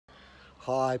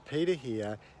Hi, Peter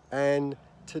here, and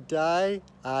today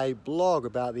a blog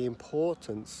about the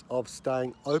importance of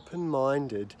staying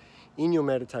open-minded in your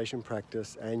meditation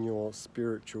practice and your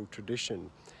spiritual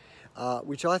tradition,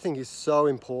 which I think is so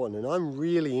important. And I'm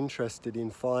really interested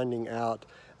in finding out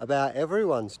about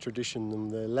everyone's tradition and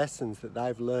the lessons that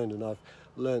they've learned, and I've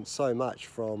learned so much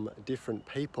from different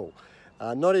people.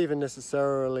 Not even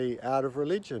necessarily out of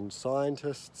religion.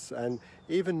 Scientists and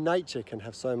even nature can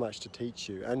have so much to teach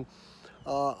you. And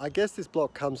I guess this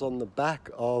blog comes on the back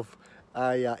of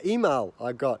a email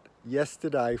I got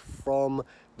yesterday from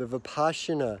the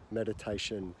Vipassana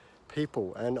meditation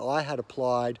people, and I had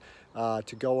applied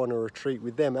to go on a retreat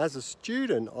with them as a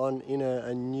student in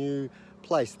a new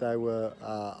place they were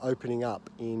opening up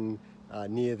in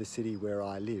near the city where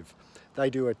I live. They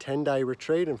do a 10-day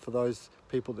retreat, and for those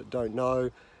people that don't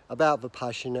know about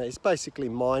Vipassana, it's basically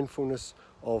mindfulness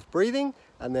of breathing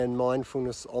and then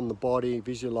mindfulness on the body,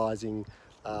 visualizing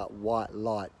white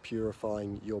light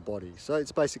purifying your body. So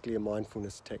it's basically a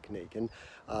mindfulness technique, and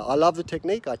I love the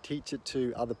technique. I teach it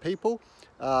to other people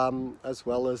as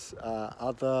well as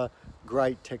other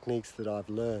great techniques that I've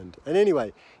learned. And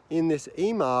anyway, in this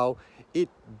email it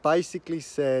basically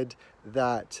said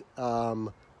that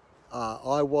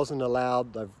I wasn't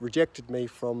allowed, they've rejected me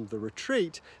from the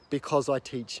retreat because I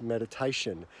teach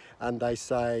meditation. And they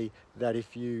say that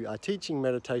if you are teaching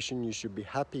meditation, you should be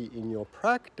happy in your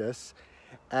practice,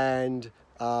 and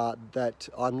that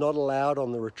I'm not allowed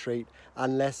on the retreat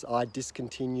unless I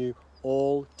discontinue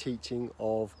all teaching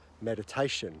of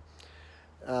meditation.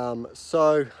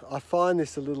 So I find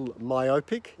this a little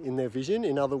myopic in their vision.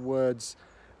 In other words,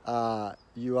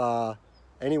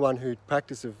 anyone who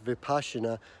practices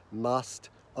Vipassana must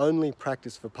only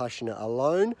practice Vipassana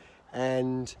alone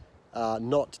and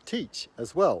not teach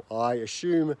as well. I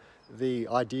assume the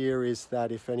idea is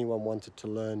that if anyone wanted to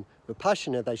learn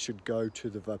Vipassana, they should go to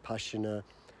the Vipassana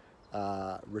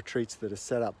retreats that are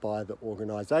set up by the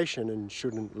organization and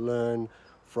shouldn't learn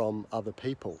from other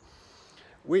people.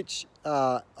 Which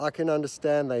I can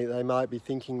understand. They might be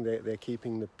thinking that they're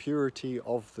keeping the purity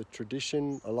of the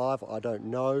tradition alive. I don't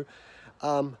know.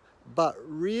 But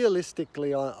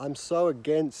realistically, I'm so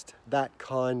against that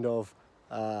kind of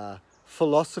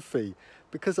philosophy,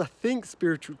 because I think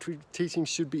spiritual teaching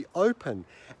should be open.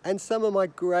 And some of my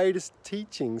greatest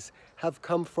teachings have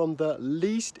come from the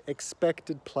least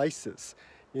expected places.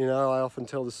 You know, I often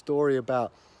tell the story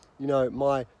about,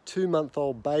 my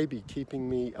 2-month-old baby keeping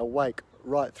me awake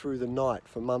right through the night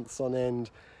for months on end,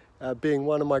 being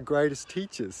one of my greatest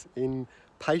teachers in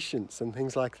patience and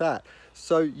things like that.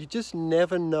 So you just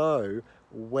never know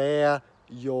where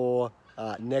your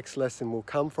next lesson will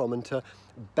come from, and to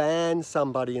ban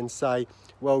somebody and say,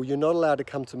 well, you're not allowed to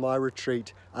come to my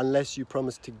retreat unless you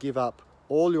promise to give up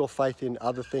all your faith in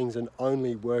other things and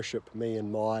only worship me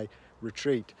and my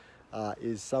retreat,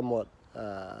 is somewhat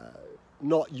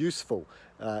not useful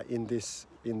in this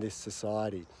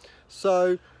society.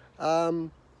 So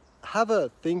have a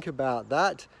think about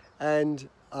that, and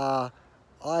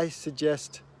I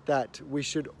suggest that we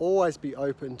should always be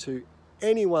open to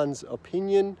anyone's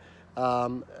opinion,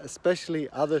 especially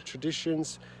other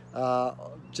traditions,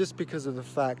 just because of the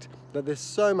fact that there's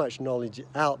so much knowledge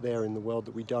out there in the world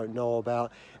that we don't know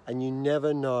about, and you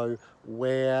never know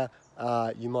where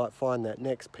you might find that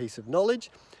next piece of knowledge.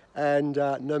 And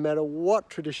no matter what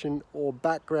tradition or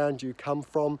background you come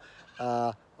from,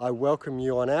 I welcome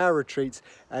you on our retreats,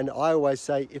 and I always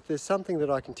say, if there's something that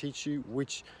I can teach you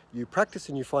which you practice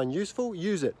and you find useful,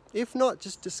 use it. If not,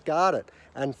 just discard it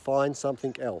and find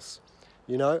something else.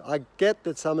 I get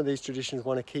that some of these traditions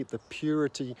want to keep the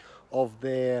purity of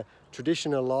their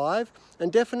tradition alive,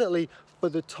 and definitely for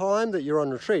the time that you're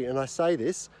on retreat, and I say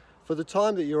this, for the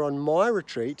time that you're on my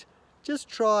retreat, just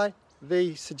try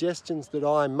the suggestions that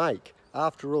I make.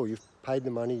 After all, you've paid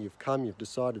the money, you've come, you've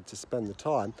decided to spend the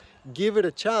time. Give it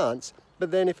a chance,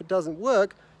 but then if it doesn't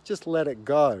work, just let it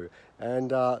go.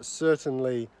 And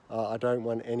certainly I don't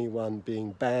want anyone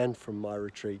being banned from my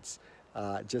retreats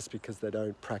just because they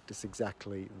don't practice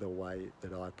exactly the way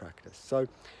that I practice. So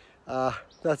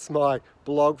that's my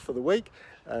blog for the week,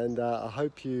 and I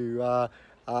hope you are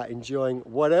enjoying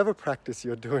whatever practice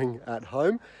you're doing at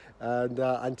home. And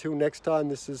until next time,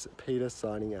 this is Peter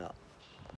signing out.